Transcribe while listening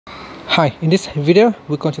Hi, in this video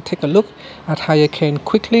we're going to take a look at how you can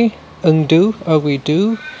quickly undo or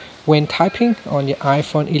redo when typing on your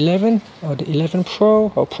iPhone 11 or the 11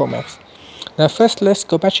 Pro or Pro Max. Now first, let's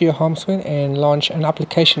go back to your home screen and launch an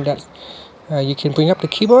application that you can bring up the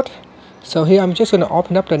keyboard. So here I'm just going to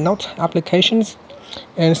open up the Note applications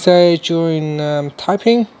and say during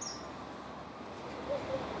typing,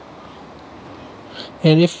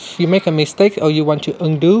 and if you make a mistake or you want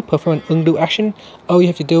to perform an undo action, all you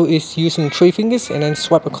have to do is using 3 fingers and then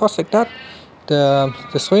swipe across like that the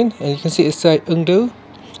screen, and you can see it say undo.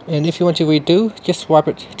 And if you want to redo, just swipe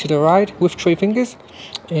it to the right with 3 fingers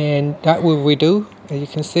and that will redo. And you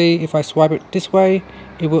can see if I swipe it this way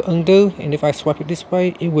it will undo, and if I swipe it this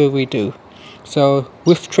way it will redo. So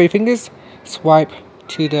with 3 fingers, swipe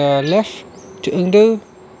to the left to undo,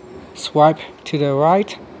 swipe to the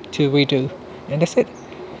right to redo. And that's it.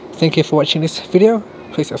 Thank you for watching this video.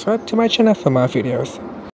 Please subscribe to my channel for more videos.